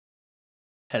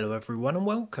Hello everyone and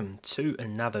welcome to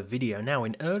another video. Now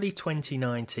in early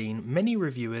 2019 many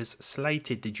reviewers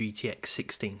slated the GTX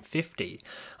 1650.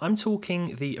 I'm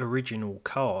talking the original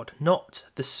card, not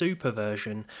the super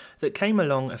version that came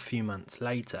along a few months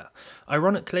later.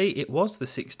 Ironically, it was the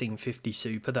 1650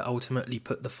 Super that ultimately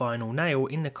put the final nail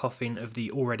in the coffin of the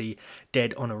already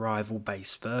dead on arrival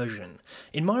base version.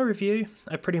 In my review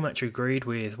I pretty much agreed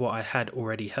with what I had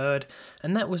already heard,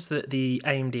 and that was that the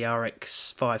AMD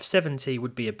RX 570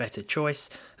 would be a better choice,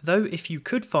 though if you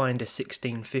could find a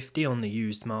 1650 on the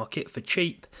used market for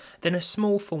cheap, then a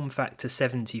small form factor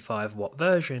 75 watt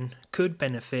version could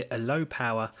benefit a low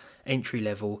power entry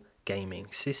level gaming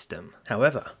system.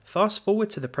 However, fast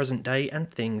forward to the present day and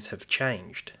things have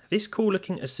changed. This cool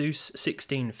looking Asus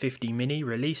 1650 Mini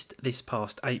released this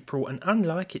past April, and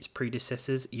unlike its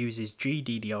predecessors uses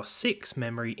GDDR6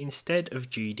 memory instead of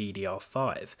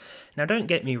GDDR5. Now don't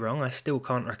get me wrong, I still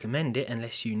can't recommend it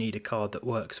unless you need a card that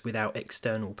works without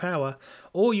external power,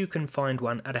 or you can find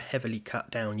one at a heavily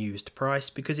cut down used price,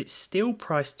 because it's still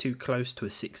priced too close to a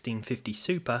 1650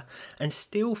 Super and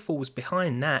still falls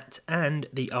behind that and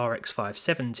the RX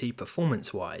 570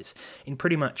 performance wise in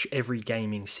pretty much every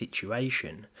gaming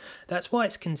situation. That's why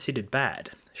it's considered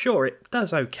bad. Sure, it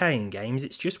does okay in games,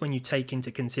 it's just when you take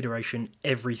into consideration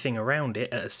everything around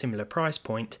it at a similar price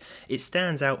point, it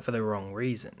stands out for the wrong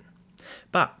reason.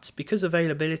 But because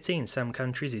availability in some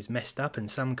countries is messed up and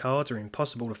some cards are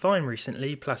impossible to find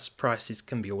recently, plus prices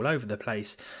can be all over the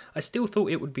place, I still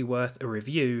thought it would be worth a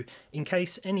review in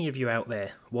case any of you out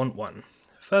there want one.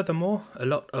 Furthermore, a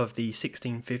lot of the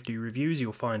 1650 reviews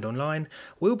you'll find online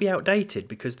will be outdated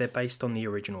because they're based on the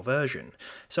original version,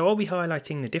 so I'll be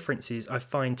highlighting the differences I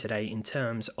find today in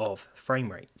terms of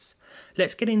frame rates.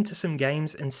 Let's get into some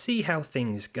games and see how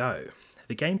things go.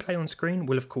 The gameplay on screen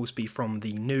will of course be from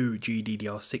the new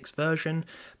GDDR6 version,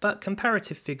 but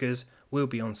comparative figures will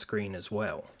be on screen as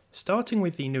well. Starting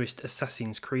with the newest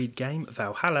Assassin's Creed game,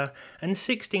 Valhalla, and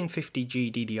 1650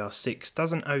 GDDR6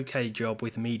 does an okay job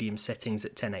with medium settings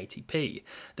at 1080p.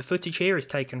 The footage here is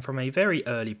taken from a very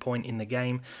early point in the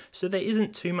game, so there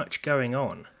isn't too much going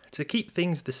on. To keep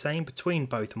things the same between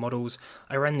both models,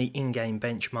 I ran the in-game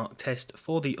benchmark test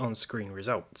for the on-screen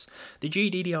results. The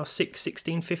GDDR6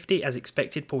 1650, as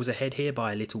expected, pulls ahead here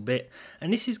by a little bit,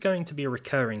 and this is going to be a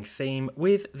recurring theme,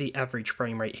 with the average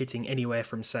frame rate hitting anywhere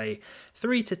from say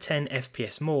 3 to 10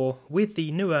 FPS more with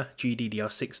the newer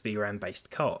GDDR6 VRAM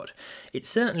based card. It's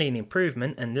certainly an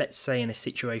improvement, and let's say in a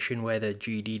situation where the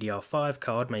GDDR5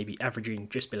 card may be averaging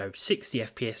just below 60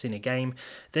 FPS in a game,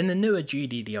 then the newer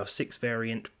GDDR6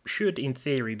 variant should in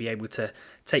theory be able to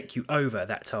take you over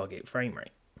that target frame rate.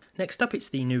 Next up, it's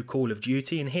the new Call of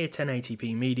Duty, and here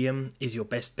 1080p medium is your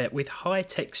best bet with high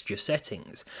texture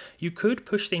settings. You could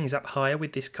push things up higher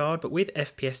with this card, but with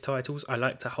FPS titles I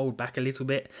like to hold back a little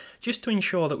bit just to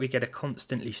ensure that we get a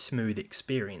constantly smooth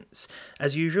experience.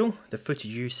 As usual, the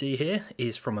footage you see here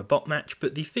is from a bot match,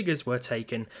 but the figures were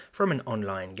taken from an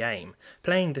online game,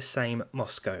 playing the same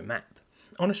Moscow map.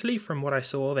 Honestly, from what I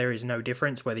saw, there is no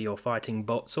difference whether you're fighting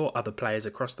bots or other players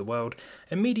across the world,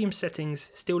 and medium settings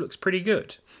still looks pretty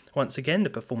good. Once again, the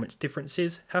performance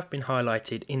differences have been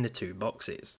highlighted in the two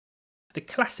boxes. The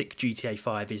classic GTA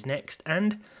 5 is next,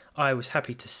 and I was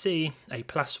happy to see a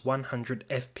plus 100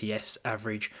 FPS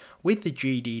average with the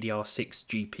GDDR6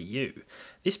 GPU.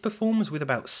 This performs with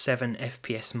about 7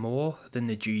 FPS more than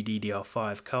the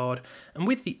GDDR5 card, and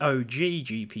with the OG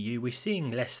GPU we're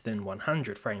seeing less than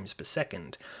 100 frames per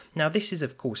second. Now this is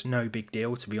of course no big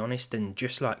deal, to be honest, and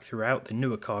just like throughout, the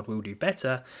newer card will do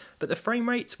better, but the frame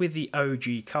rates with the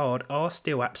OG card are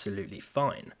still absolutely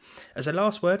fine. As a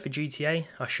last word for GTA,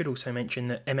 I should also mention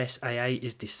that MSAA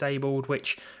is disabled,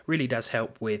 which really does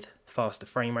help with faster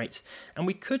frame rates, and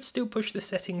we could still push the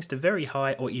settings to very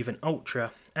high or even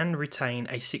ultra and retain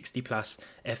a 60 plus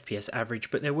FPS average,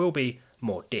 but there will be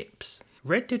more dips.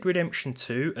 Red Dead Redemption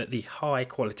 2 at the high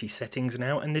quality settings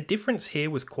now, and the difference here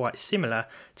was quite similar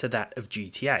to that of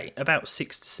GTA, about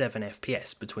 6 to 7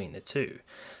 FPS between the two.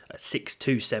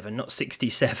 627, not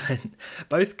 67.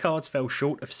 Both cards fell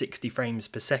short of 60 frames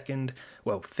per second,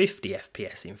 well 50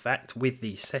 FPS in fact, with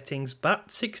these settings,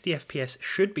 but 60 FPS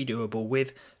should be doable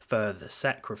with further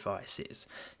sacrifices.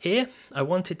 Here, I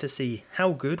wanted to see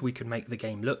how good we could make the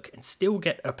game look and still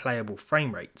get a playable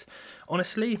frame rate.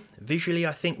 Honestly, visually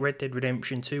I think Red Dead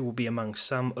Redemption 2 will be among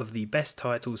some of the best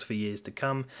titles for years to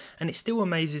come, and it still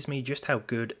amazes me just how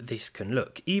good this can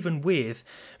look, even with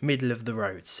middle of the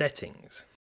road settings.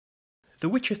 The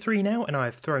Witcher 3 now, and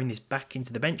I've thrown this back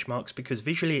into the benchmarks because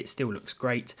visually it still looks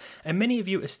great, and many of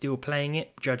you are still playing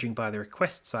it, judging by the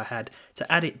requests I had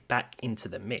to add it back into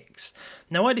the mix.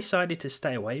 Now I decided to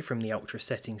stay away from the ultra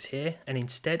settings here, and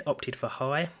instead opted for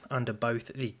high under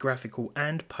both the graphical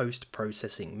and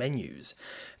post-processing menus.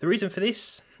 The reason for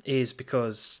this is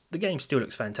because the game still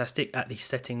looks fantastic at these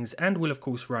settings and will of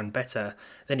course run better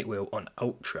than it will on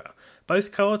Ultra.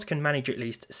 Both cards can manage at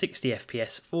least 60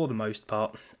 FPS for the most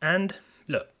part, and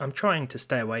look, I'm trying to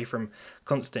stay away from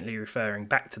constantly referring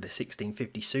back to the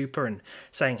 1650 Super and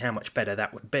saying how much better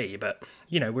that would be, but,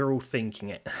 you know, we're all thinking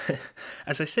it.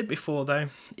 As I said before though,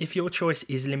 if your choice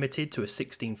is limited to a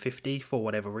 1650 for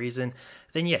whatever reason,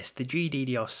 then yes, the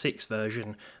GDDR6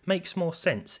 version makes more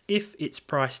sense if it's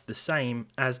priced the same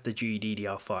as the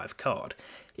GDDR5 card.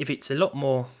 If it's a lot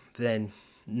more, then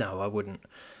no, I wouldn't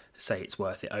say it's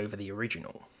worth it over the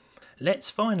original.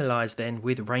 Let's finalise then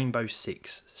with Rainbow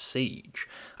Six Siege.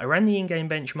 I ran the in-game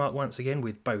benchmark once again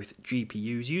with both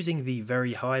GPUs using the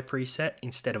very high preset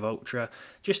instead of ultra,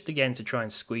 just again to try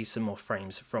and squeeze some more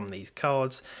frames from these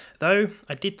cards, though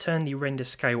I did turn the render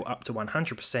scale up to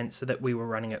 100% so that we were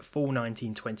running at full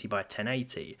 1920 by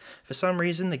 1080. For some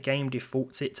reason the game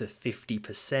defaults it to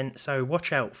 50%, so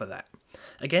watch out for that.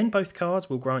 Again, both cards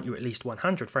will grant you at least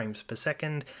 100 frames per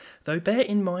second, though bear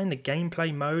in mind the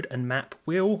gameplay mode and map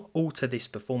will alter this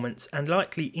performance and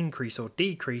likely increase or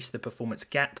decrease the performance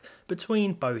gap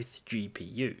between both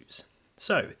GPUs.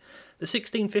 So, the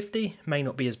 1650 may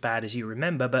not be as bad as you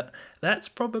remember, but that's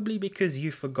probably because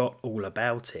you forgot all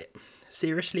about it.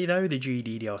 Seriously though, the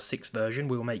GDDR6 version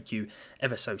will make you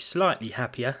ever so slightly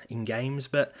happier in games,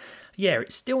 but yeah,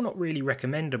 it's still not really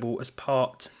recommendable as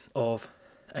part of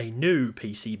a new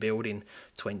PC build in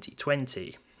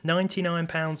 2020.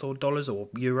 £99 or dollars or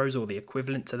euros or the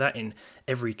equivalent to that in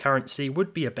every currency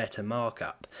would be a better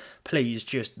markup. Please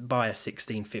just buy a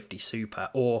 1650 Super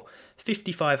or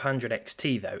 5500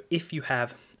 XT though if you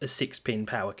have a 6-pin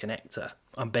power connector.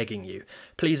 I'm begging you,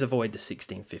 please avoid the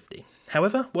 1650.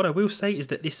 However, what I will say is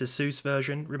that this Asus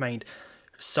version remained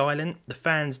silent, the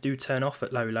fans do turn off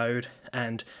at low load,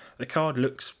 and the card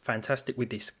looks fantastic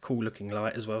with this cool looking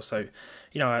light as well, so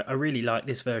you know, I really like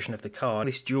this version of the card.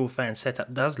 This dual fan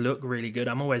setup does look really good.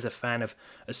 I'm always a fan of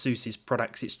Asus's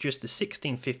products, it's just the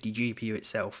 1650 GPU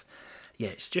itself, yeah,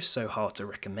 it's just so hard to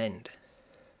recommend.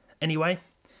 Anyway,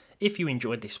 if you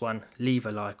enjoyed this one, leave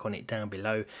a like on it down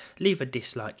below. Leave a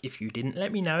dislike if you didn't.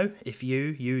 Let me know if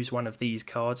you use one of these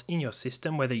cards in your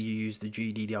system, whether you use the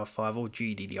GDDR5 or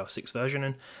GDDR6 version,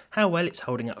 and how well it's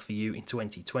holding up for you in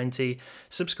 2020.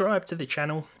 Subscribe to the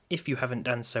channel if you haven't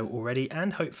done so already,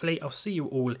 and hopefully I'll see you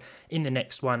all in the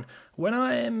next one when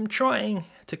I am trying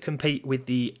to compete with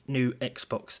the new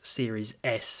Xbox Series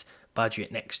S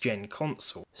budget next-gen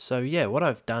console. So yeah, what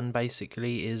I've done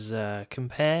basically is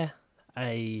compare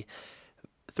a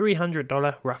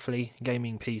 $300 roughly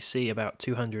gaming PC, about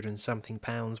 200 and something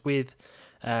pounds, with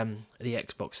the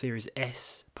Xbox Series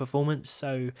S performance.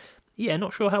 So yeah,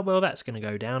 not sure how well that's going to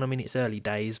go down. I mean, it's early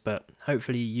days, but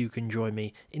hopefully you can join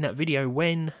me in that video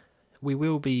when we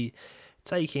will be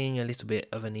taking a little bit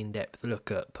of an in-depth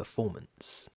look at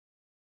performance.